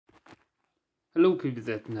Hello people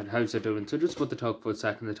that how's it doing? So just want to talk for a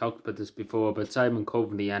second. I talked about this before about Simon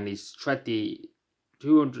Coveney and his threaty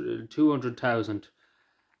 200,000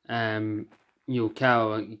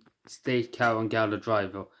 cow state cow and gala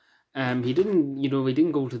driver. He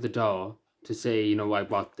didn't go to the door to say, I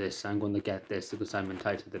want this, I'm gonna get this because I'm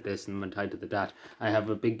entitled to this and I'm entitled to that. I have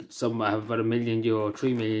a big sum, I have about €1 million,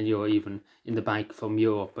 €3 million even in the bank from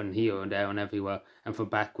Europe and here and there and everywhere and for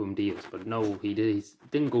backroom deals. But no, he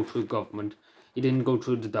didn't go through government. He didn't go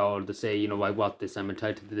through the door to say, I want this, I'm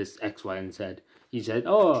entitled to this X, Y, and Z. He said,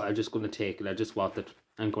 I'm just going to take it, I just want it,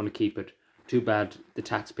 I'm going to keep it. Too bad the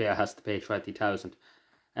taxpayer has to pay 30,000.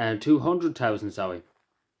 200,000, sorry.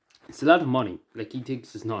 It's a lot of money. Like, he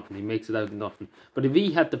thinks it's nothing, he makes it out of nothing. But if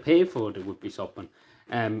he had to pay for it, it would be something.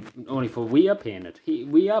 Only for we are paying it.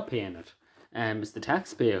 We are paying it. It's the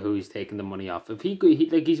taxpayer who he's taking the money off. If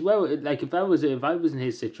if I was in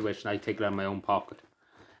his situation, I'd take it out of my own pocket.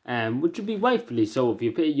 Which would be rightfully so. If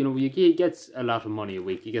you pay, he gets a lot of money a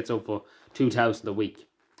week. He gets over 2,000 a week.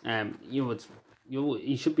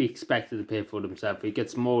 He should be expected to pay for it himself. He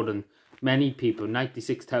gets more than many people.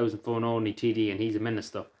 96,000 for an only TD, and he's a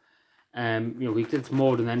minister. He gets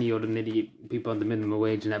more than any other idiot people on the minimum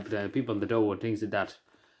wage and everything. People on the dole and things like that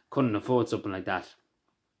couldn't afford something like that.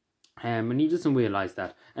 And he doesn't realise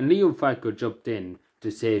that. And Leo Varadkar jumped in to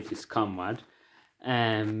save his comrade.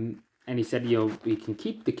 And he said, we can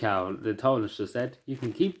keep the cow. The tallest just said, you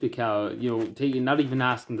can keep the cow, not even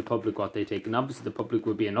asking the public what they take. And obviously the public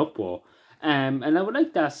would be in uproar. And I would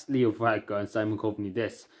like to ask Leo Varadkar and Simon Coveney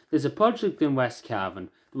this. There's a project in West Cavan.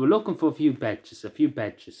 They were looking for a few benches.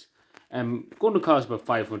 Going to cost about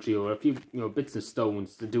 €500, a few, bits of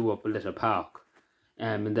stones to do up a little park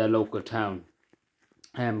in their local town.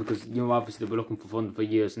 Because, obviously they were looking for funding for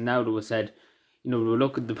years. And now they were said, they were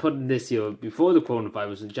looking to put in this year, before the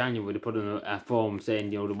coronavirus in January, they put in a form saying,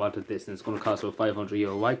 they wanted this and it's going to cost about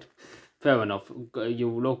 €500, right? Fair enough.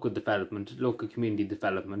 Local development, local community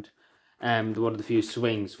development. They wanted a few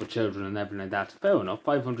swings for children and everything like that. Fair enough,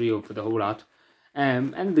 €500 for the whole lot.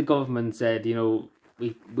 And the government said,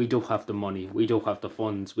 we don't have the money, we don't have the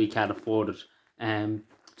funds, we can't afford it.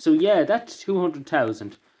 So yeah, that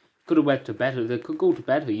 200,000 could have went to better, they could go to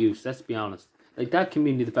better use, let's be honest. Like that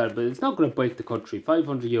community development, it's not going to break the country.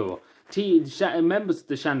 €500. Members of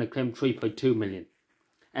the Shannon claimed 3.2 million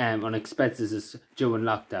on expenses during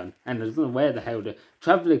lockdown. And I don't know where the hell the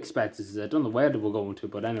travel expenses, I don't know where they were going to,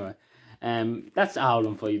 but anyway. That's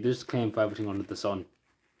Ireland for you. They just claim for everything under the sun.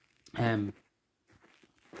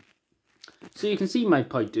 So you can see my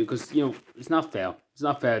point, because, it's not fair. It's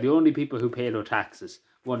not fair. The only people who pay their taxes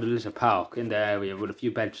want a little park in their area with a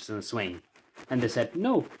few benches and a swing. And they said,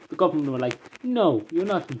 no. The government were like, no, you're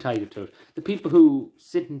not entitled to it. The people who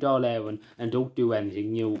sit in Dáil Éireann and don't do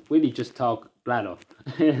anything, really just talk bladder.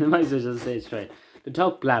 I might as well just say it straight. They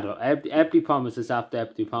talk bladder. Empty promises after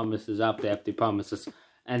empty promises after empty promises.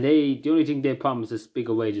 And the only thing they promise is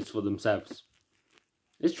bigger wages for themselves.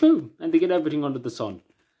 It's true. And they get everything under the sun.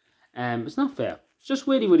 It's not fair. It's just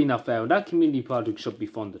really, really not fair. And that community project should be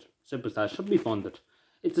funded. Simple as that. Should be funded.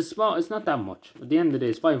 It's not that much. At the end of the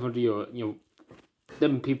day, it's €500,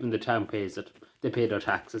 them people in the town pays it. They pay their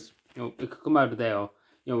taxes. It could come out of there,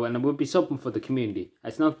 and it would be something for the community.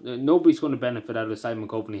 It's not, nobody's going to benefit out of Simon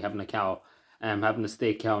Coveney having a cow, having a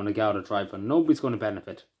steak cow and a Gouda driver. Nobody's going to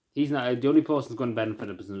benefit. He's not, the only person who's going to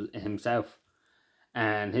benefit is himself.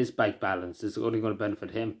 And his bank balance is only going to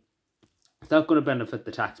benefit him. It's not going to benefit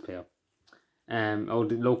the taxpayer. Or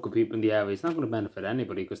the local people in the area. It's not going to benefit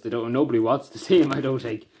anybody because nobody wants to see him, I don't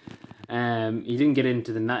think. He didn't get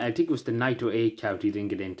into I think it was the night or 8 count he didn't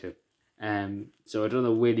get into. So I don't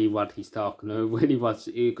know really what he's talking about, really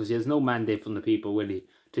because he has no mandate from the people really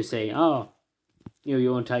to say,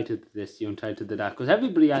 you're entitled to this, you're entitled to that. Because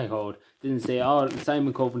everybody I heard didn't say,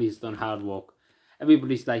 Simon Coveney has done hard work.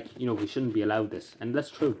 Everybody's like, we shouldn't be allowed this. And that's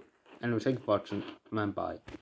true. Anyway, thank you for watching. Come on, bye.